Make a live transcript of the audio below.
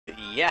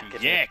yak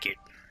it. Yak it.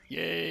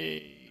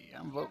 Yay.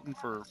 I'm voting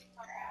for...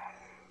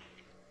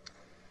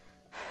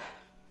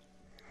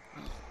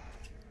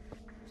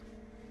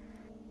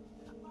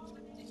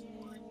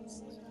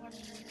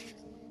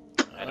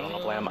 I don't know,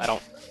 Blam. I'm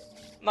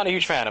not a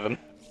huge fan of him.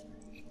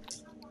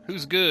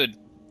 Who's good?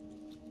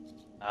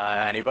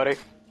 Anybody?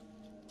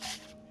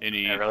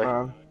 Any... Yeah, really?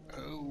 Oh.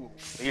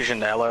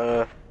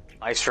 Legionella,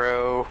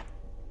 Maestro,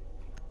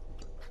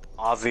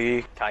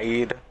 Ozzy,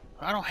 Kaid.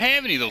 I don't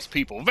have any of those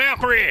people.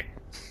 Valkyrie!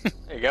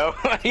 There you go.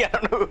 Yeah, I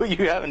don't know who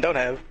you have and don't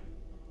have.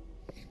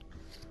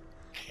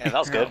 Yeah, that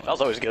was good. That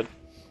was always good.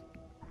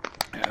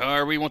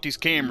 However, we want these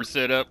cameras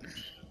set up.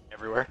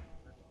 Everywhere.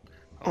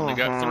 Only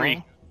got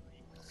 3.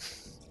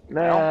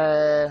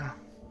 Nah.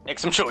 Make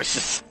some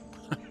choices.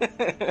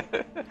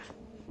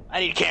 I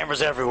need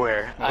cameras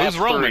everywhere. Well, I who's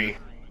have roaming?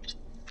 3.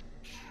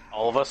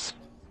 All of us.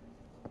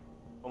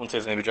 No one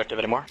says the objective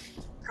anymore.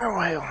 Oh,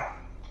 hell.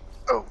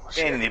 Oh,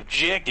 shit. And the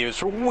objectives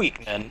for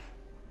weak men.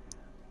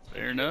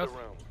 Fair enough.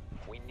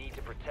 We need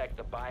to protect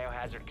the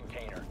biohazard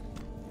container.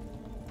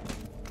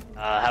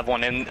 Have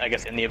one in, I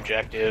guess, in the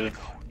objective.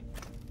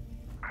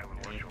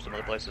 And some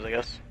other places, I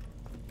guess.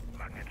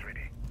 Magnets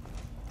ready.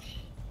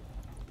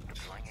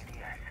 Deploying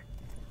NDS.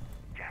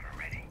 Jammer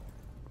ready.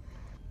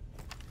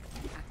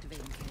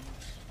 Activating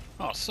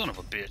camera. Oh, son of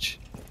a bitch.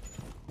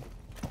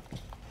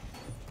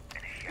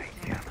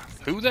 Initiate jammer.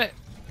 Who that?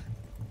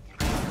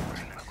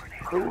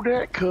 Who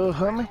that, cuh,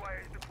 homie?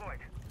 Wires deployed.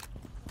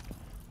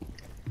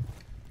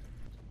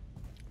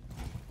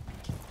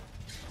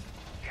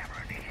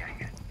 Jammer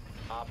initiated.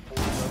 Op 4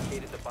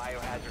 located the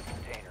biohazard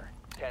container.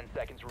 10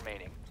 seconds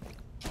remaining.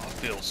 I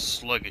feel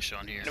sluggish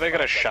on here. Anybody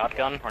got a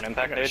shotgun or an I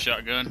impact got a aid?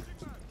 shotgun.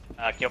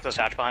 Can you open this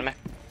hatch behind me?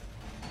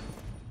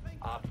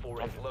 Op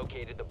 4 has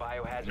located the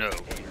biohazard No.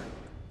 container.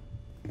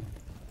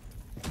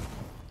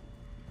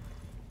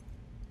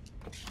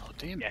 Oh,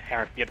 damn. Yeah,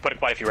 Aaron, you have to put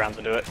quite a few rounds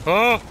into it.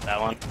 Oh! That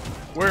one.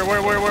 Where?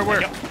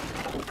 Yep.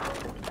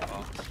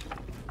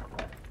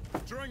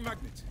 Drawing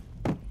magnet.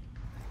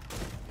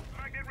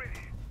 Magnet ready.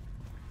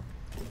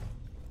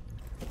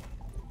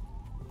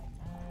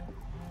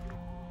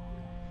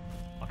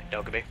 Fucking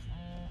Dokkaebi.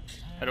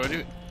 How do I do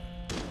it?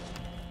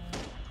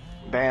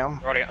 Damn.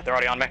 They're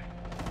already on me.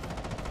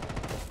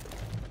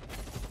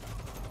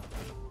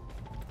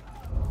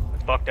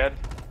 Fuck dead.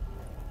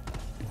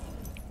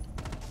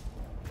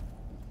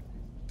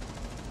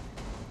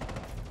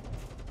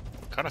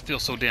 God, I feel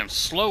so damn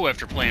slow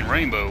after playing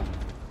Rainbow.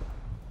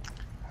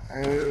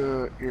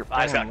 You're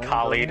Eyes got playing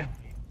Khalid.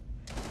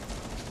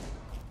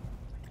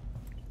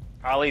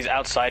 Kali's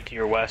outside to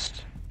your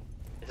west.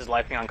 This is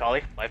live ping on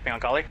Kali. Live ping on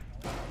Kali.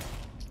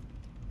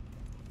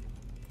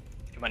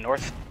 She went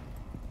north.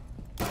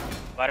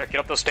 Glider, get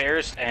up those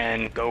stairs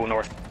and go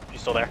north.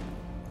 She's still there.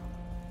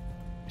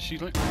 She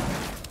like...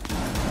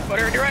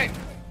 Glider, you're right.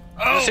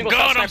 Oh single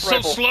God, shot I'm so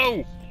sniper rifle.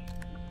 slow.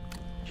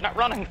 She's not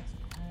running.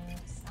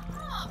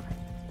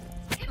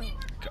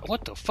 God,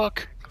 what the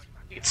fuck?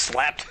 You get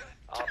slapped.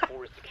 Op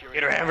 4 is securing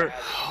Get her the hammer.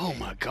 biohazard Oh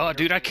my God,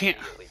 dude, I can't.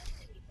 immediately.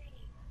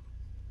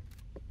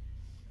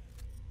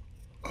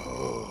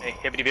 Hey,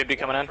 hibbity bibbity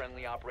coming in.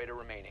 Friendly operator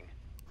remaining.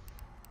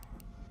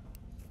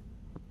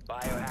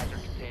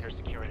 Biohazard container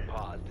securing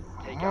paused.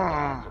 Take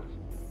out hostiles.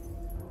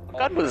 What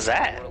gun was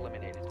that? Were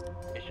eliminated.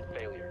 Mission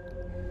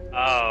failure.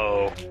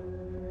 Oh.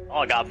 Oh,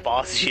 I got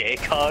boss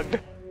J-cogged.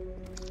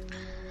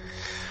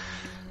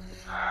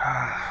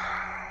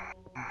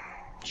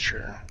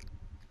 Sure.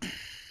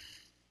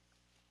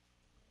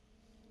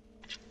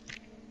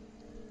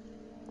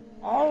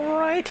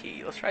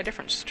 Alrighty, let's try a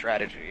different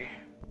strategy.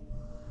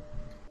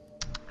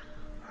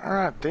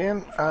 Alright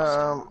then.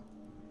 I'll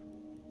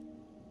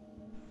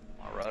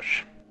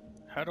rush.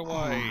 How do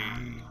I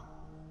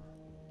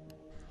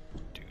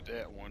do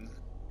that one?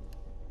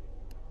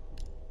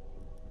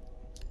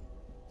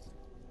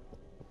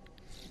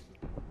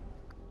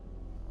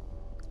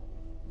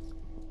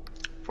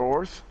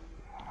 Fourth.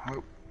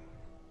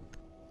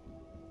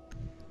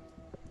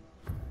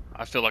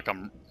 I feel like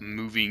I'm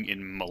moving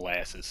in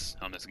molasses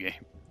on this game.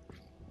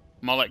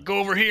 I'm all like, go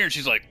over here, and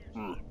she's like,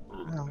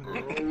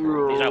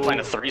 He's not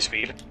playing a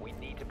 3-speed. We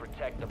need to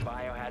protect the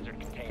biohazard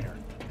container.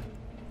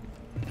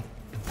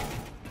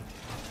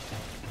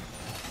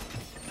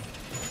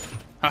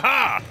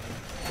 haha!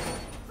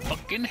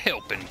 Fucking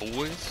helping,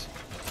 boys.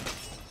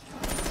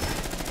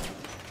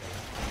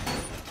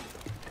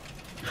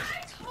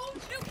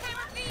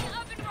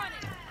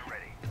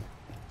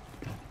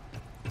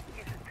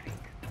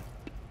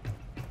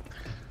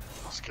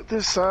 Let's get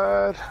this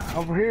side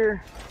over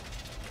here.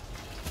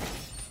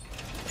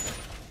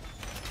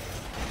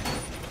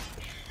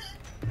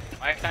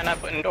 Why can I not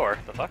put in door?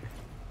 The fuck?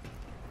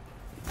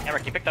 Hammer,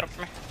 can you pick that up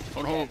for me?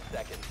 Hold on. 10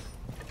 seconds.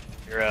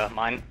 You're,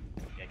 mine?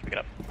 Yeah, can you pick it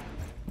up?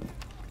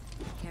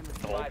 Camera.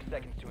 Hold. 5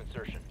 seconds to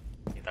insertion.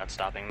 That's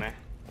stopping me.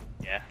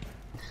 Yeah.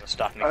 Go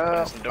stop me from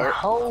putting this in the A door.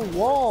 whole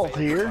wall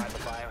here. Find the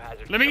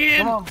biohazard Let me in!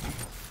 Come on.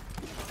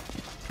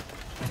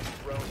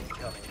 drone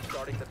incoming.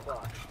 Starting the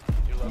clock.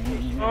 Your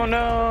location. Oh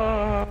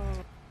no!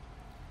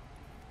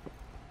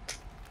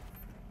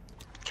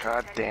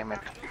 God damn it.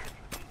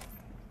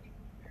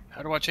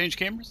 How do I change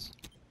cameras?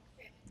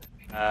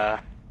 Hey,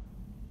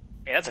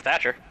 that's a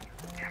Thatcher.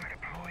 Jammer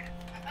deployed.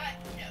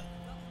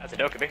 That's a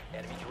Dokkaebi.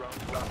 Enemy drone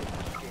dropping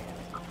for scan.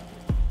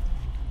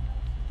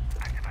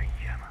 Activate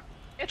jammer.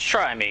 It's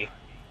try me.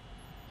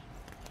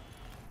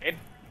 It,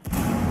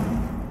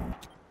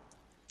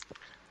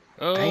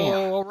 Oh,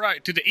 Damn. all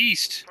right, to the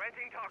east.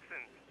 Planting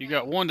toxins. You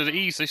got one to the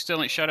east. They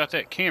still ain't shot out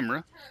that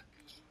camera.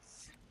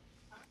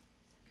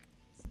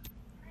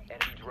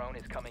 Enemy drone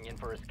is coming in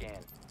for a scan.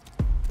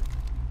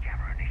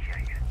 Jammer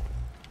initiated.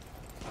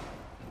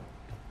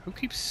 Who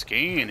keeps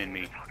scanning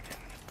me? Toxins.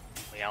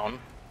 Leon.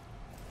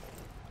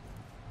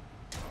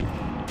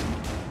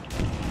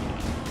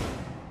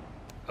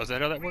 Oh, is that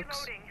how that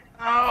works? Reloading.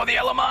 Oh, the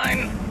yellow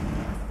mine!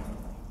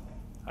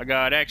 I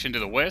got action to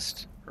the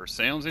west, or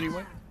sounds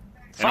anyway.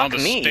 And Fuck on the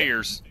me.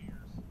 stairs.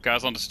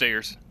 Guys on the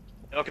stairs.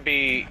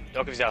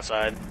 Dokkaebi's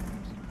outside.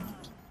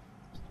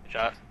 Good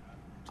shot.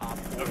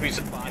 Dokkaebi's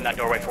in that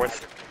doorway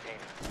fourth.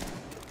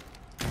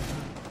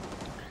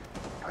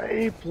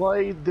 I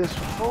played this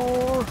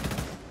before.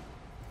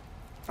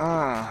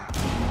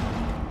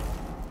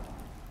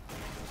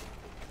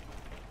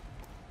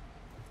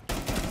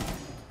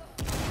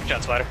 Good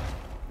shot, Spider.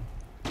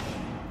 Good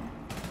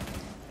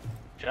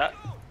shot.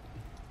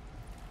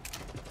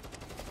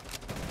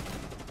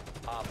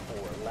 Op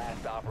 4,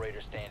 last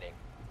operator standing.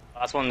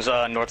 Last one's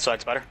north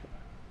side, Spider.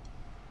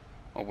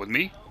 Oh, with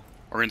me?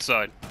 Or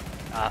inside?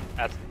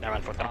 That's never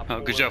mind, fourth gun.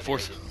 Oh, good job,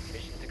 Fourth. eliminated.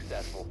 Mission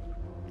successful.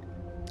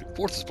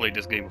 Fourth has played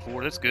this game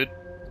before. That's good.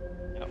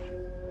 Yep.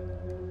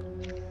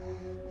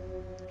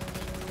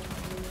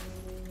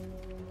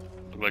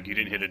 Look like you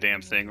didn't hit a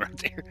damn thing right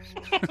there.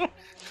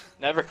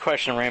 Never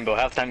question Rainbow.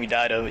 Half the time you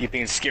died of you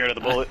being scared of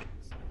the bullet.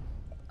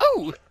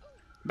 Oh!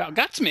 About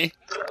got me.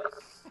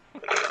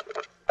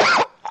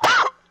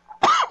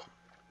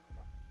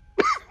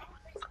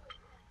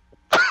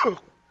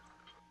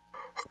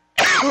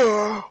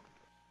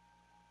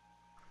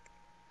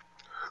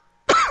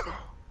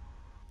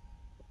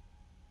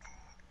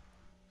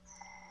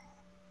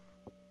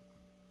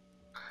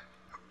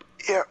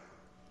 Yeah.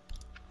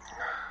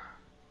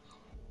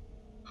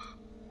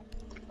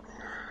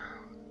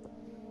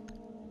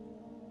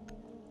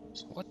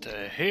 What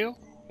the hell?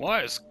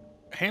 Why is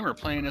Hammer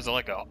playing as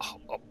like a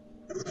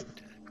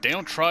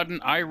downtrodden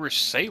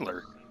Irish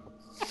sailor?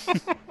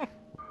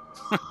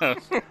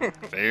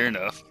 Fair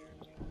enough.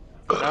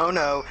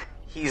 No.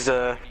 He's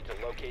a Need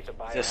to locate the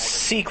He's biohazard. a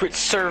Secret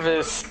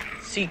Service,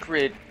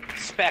 secret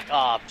spec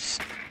ops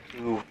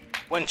who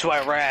went to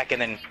Iraq and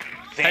then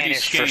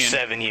vanished for scan?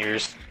 7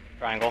 years.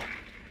 Triangle.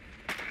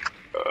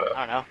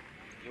 I don't know.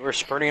 You were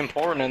pretty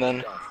important and then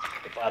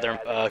The other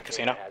biohazard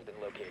casino. has been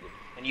located.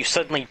 And you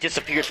suddenly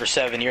disappeared for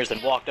 7 years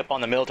and walked up on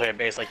the military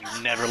base like you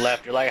never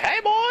left. You're like, hey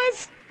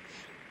boys!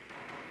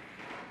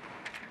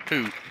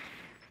 Who?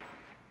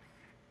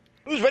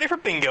 Who's ready for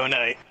bingo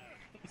night?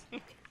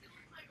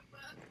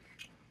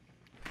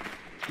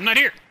 I'm not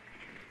here.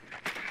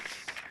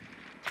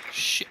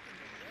 Shit.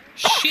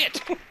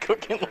 Shit.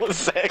 Cooking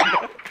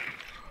lasagna.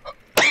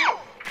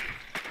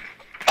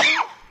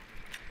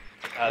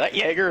 That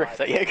Jaeger, is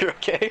that Jaeger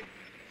okay?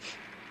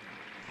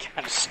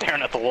 Kind of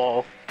staring at the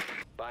wall.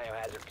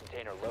 Biohazard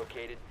container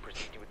located.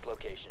 Proceed to its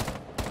location.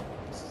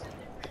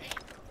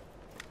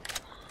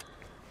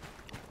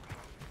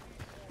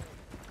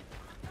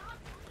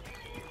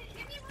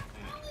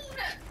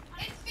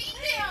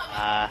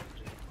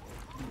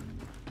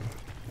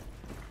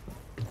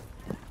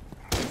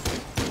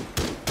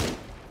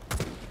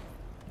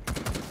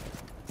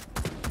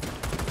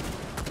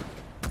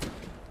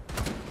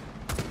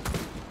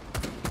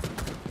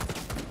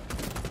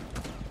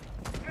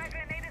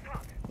 Grenade is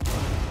locked.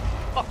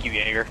 Fuck you,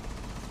 Jaeger.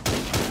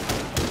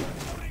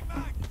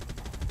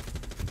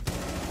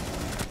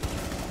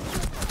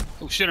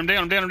 Oh shit, I'm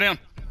down.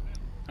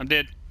 I'm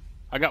dead.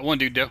 I got one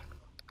dude though.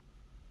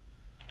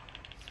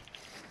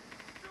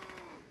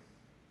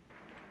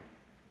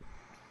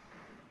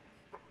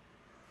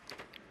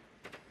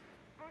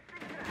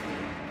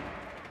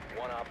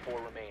 One op 4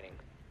 remaining.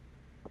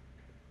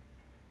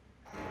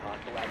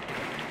 Hostile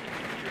activity.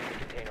 Secure the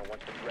container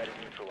once the threat is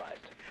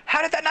neutralized.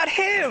 How did that not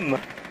hit him?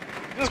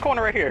 This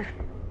corner right here.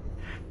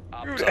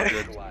 Op Dude, 4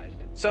 neutralized.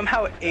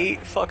 Somehow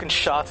 8 fucking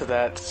shots of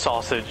that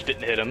sausage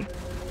didn't hit him.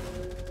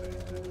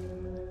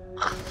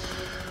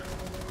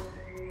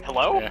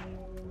 Hello? Yeah.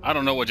 I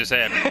don't know what just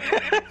happened.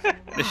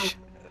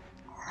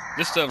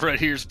 This stuff right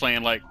here is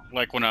playing like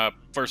when I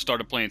first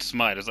started playing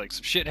Smite. It's like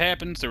some shit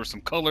happens, there were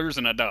some colors,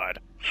 and I died.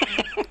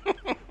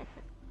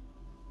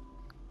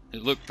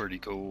 It looked pretty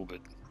cool, but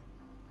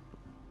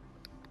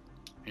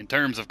in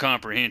terms of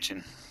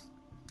comprehension,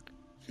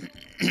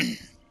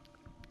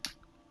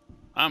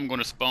 I'm going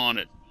to spawn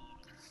at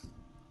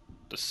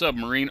the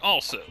submarine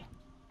also.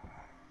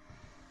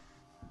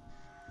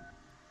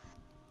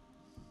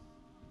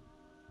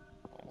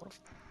 What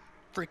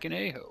a freaking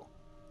a-hole.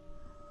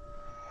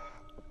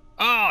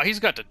 Oh, he's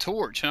got the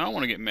torch, huh? I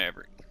want to get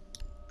Maverick.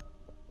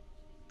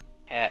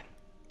 Hat.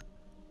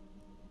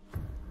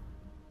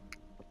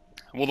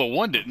 Well, the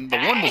one didn't.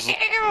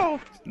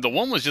 The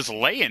one was just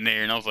laying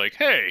there, and I was like,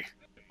 "Hey."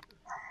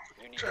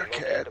 You need to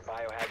locate the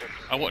biohazard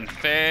I wasn't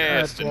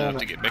fast God damn enough it.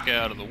 to get back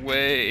out of the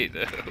way,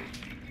 though.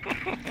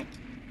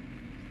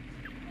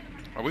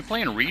 Are we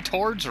playing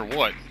retards or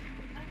what?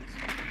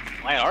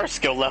 Mine our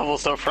skill level,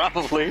 so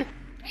probably.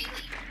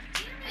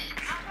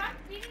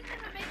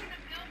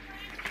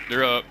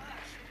 They're up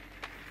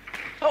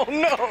Oh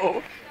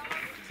no!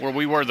 where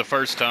we were the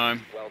first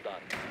time. well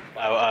done.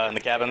 Oh, in the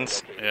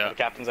cabins. Yeah. The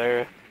captain's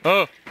area.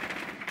 Oh,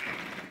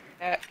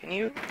 Can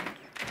you?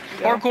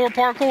 parkour,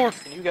 parkour.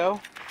 Can you go?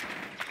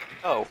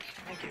 Oh,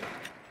 thank you.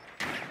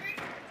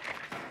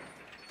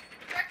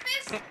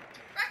 Breakfast? 10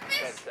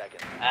 Breakfast?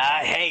 seconds.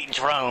 I hate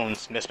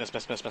drones. Miss. Want to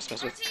eat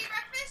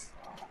breakfast?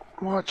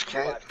 Watch,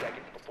 cat. 5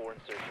 seconds before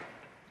insertion.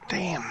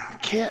 Damn,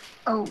 cat.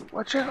 Oh,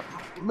 watch out.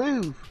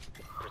 Move.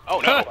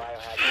 Oh Huh. no!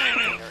 Biohazard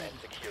container and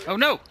secure. Oh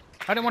no,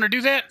 I didn't want to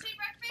do that. Want to eat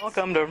breakfast?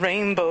 Welcome to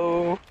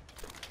Rainbow. Come on.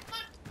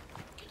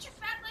 Get your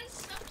fat lazy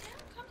stuff down.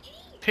 Come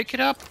eat. Pick it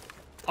up,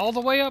 all the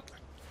way up.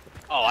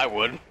 Oh, I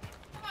would. Come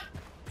on.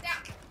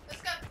 Down.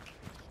 Let's go.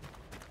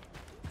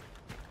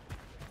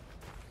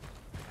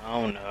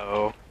 Oh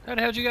no. How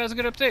the hell did you guys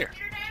get up there? Get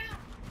her down.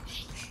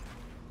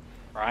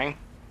 Brian?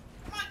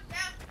 Come on.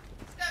 Down.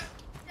 Let's go.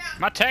 Down.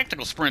 My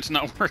tactical sprint's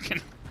not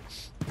working.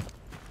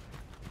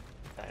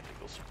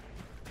 Tactical sprint.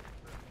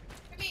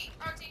 Come eat,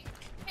 RT.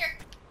 Here.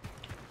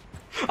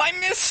 I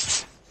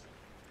missed!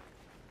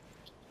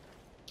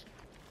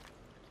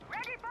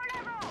 Ready for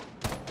level!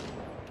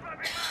 Dropping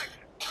back!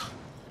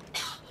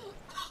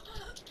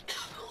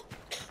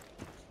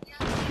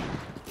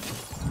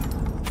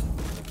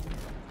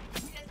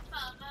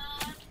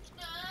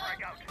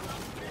 Frag out.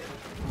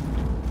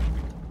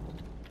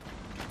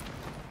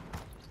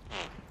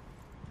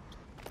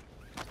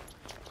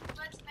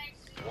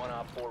 One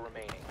op 4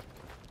 remaining.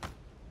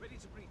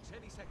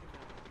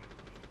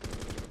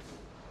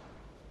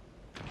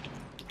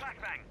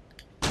 Flashbang!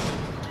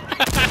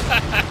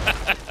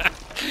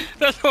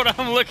 That's what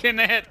I'm looking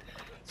at.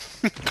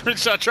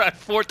 Crenshaw tried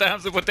 4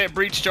 times to put that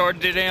breach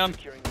charge down.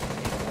 Securing the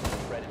container.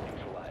 Threat is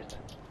neutralized.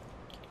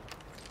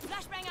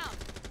 Flashbang out.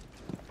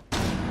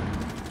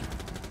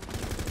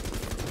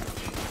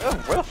 Oh,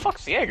 where the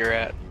fuck's Jaeger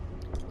at?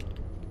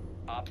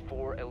 Op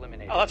 4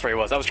 eliminated. Oh, that's where he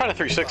was. I was trying to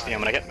 360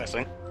 him and I kept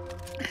missing.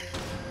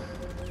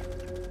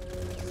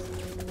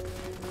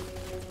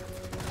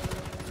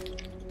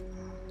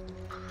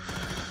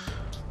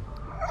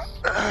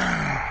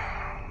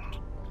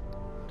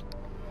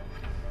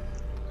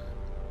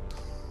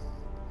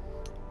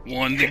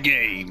 Won the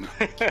game.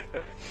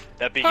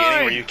 That beginning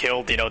Hi. where you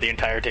killed, the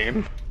entire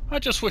team. I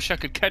just wish I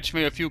could catch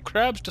me a few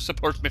crabs to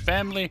support my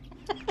family.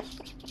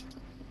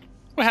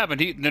 We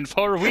haven't eaten in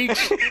 4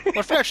 weeks.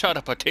 We're fresh out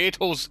of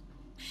potatoes.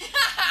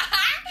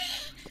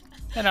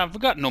 And I've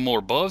got no more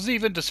buzz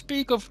even to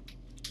speak of.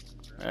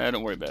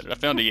 Don't worry about it. I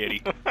found a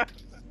Yeti.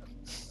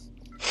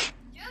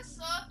 You're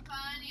so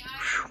funny.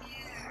 I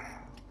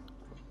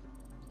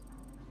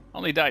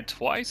Only died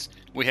twice?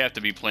 We have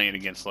to be playing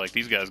against, like,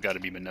 these guys gotta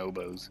be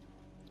bonobos.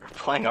 We're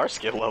playing our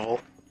skill level.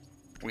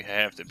 We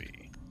have to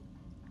be.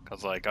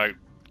 Cause, like, I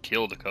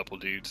killed a couple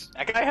dudes.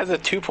 That guy has a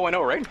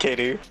 2.0 rank,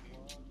 KD.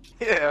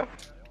 Yeah.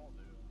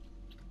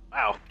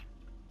 Wow.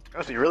 That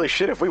must be really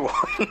shit if we won.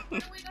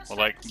 Well,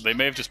 like, they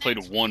may have just played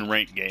a 1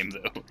 ranked game,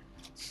 though.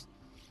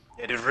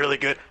 They did really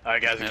good.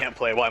 Alright, guys, we Yep. can't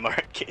play. Why am I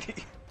rank,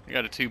 KD? I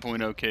got a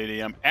 2.0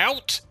 KD. I'm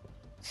out!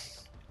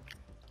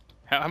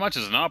 How much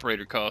does an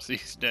operator cost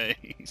these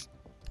days?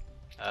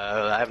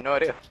 I have no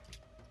idea.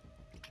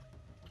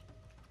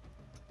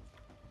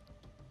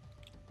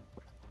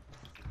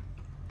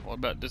 What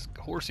about this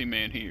horsey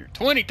man here?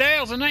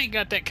 20,000 ain't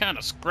got that kind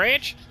of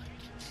scratch.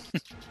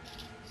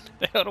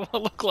 The hell do I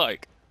look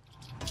like?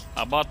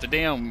 I bought the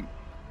damn.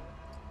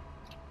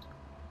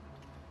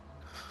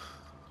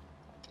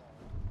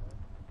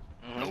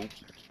 Nope.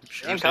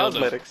 Sure And as hell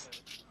doesn't. cosmetics.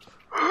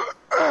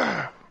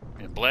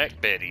 And Black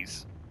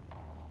Betty's.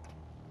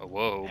 Oh,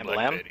 whoa, Bamba Black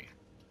Lamb? Betty.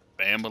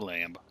 Bamba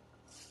Lamb.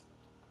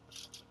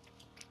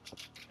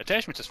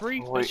 Attachments is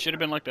free? Wait. It should have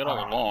been like that all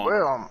along.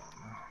 Well,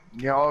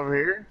 y'all over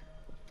here?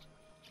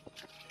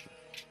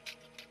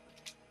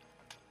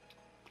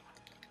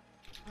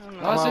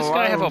 Why does this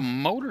guy have a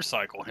alone.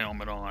 motorcycle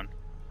helmet on?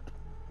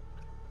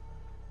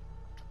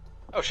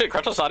 Oh shit,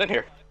 Crutchell's not in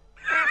here.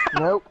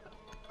 Nope,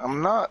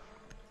 I'm not.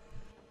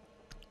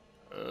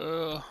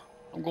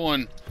 I'm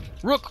going.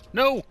 Rook!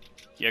 No!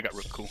 Yeah, I got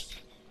Rook. Cool.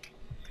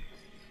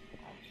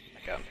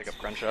 I gotta pick up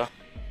Crenshaw.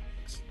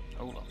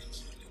 Hold on.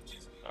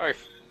 Sorry.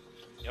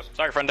 Yep,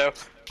 sorry,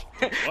 friendo.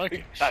 Like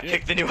it. I Shit.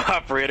 picked the new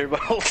operator, my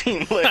whole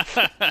team left.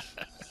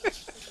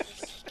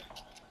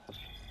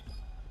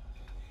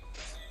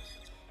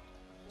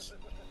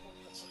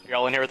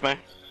 Y'all in here with me?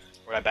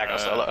 Or did I back out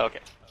solo? Okay.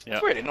 yeah.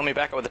 That's weird, it normally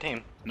back out with the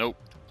team. Nope.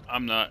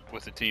 I'm not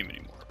with the team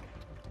anymore.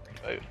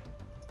 Oh.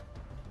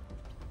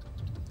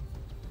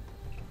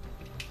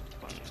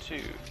 1, 2,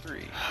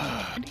 3.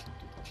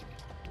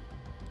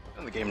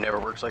 And the game never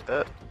works like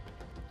that.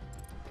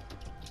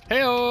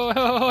 Hey-oh!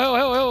 Hey-oh!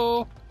 Hey-oh!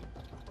 Hey-oh!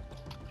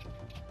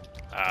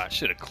 Ah,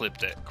 should have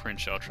clipped that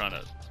Crenshaw trying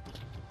to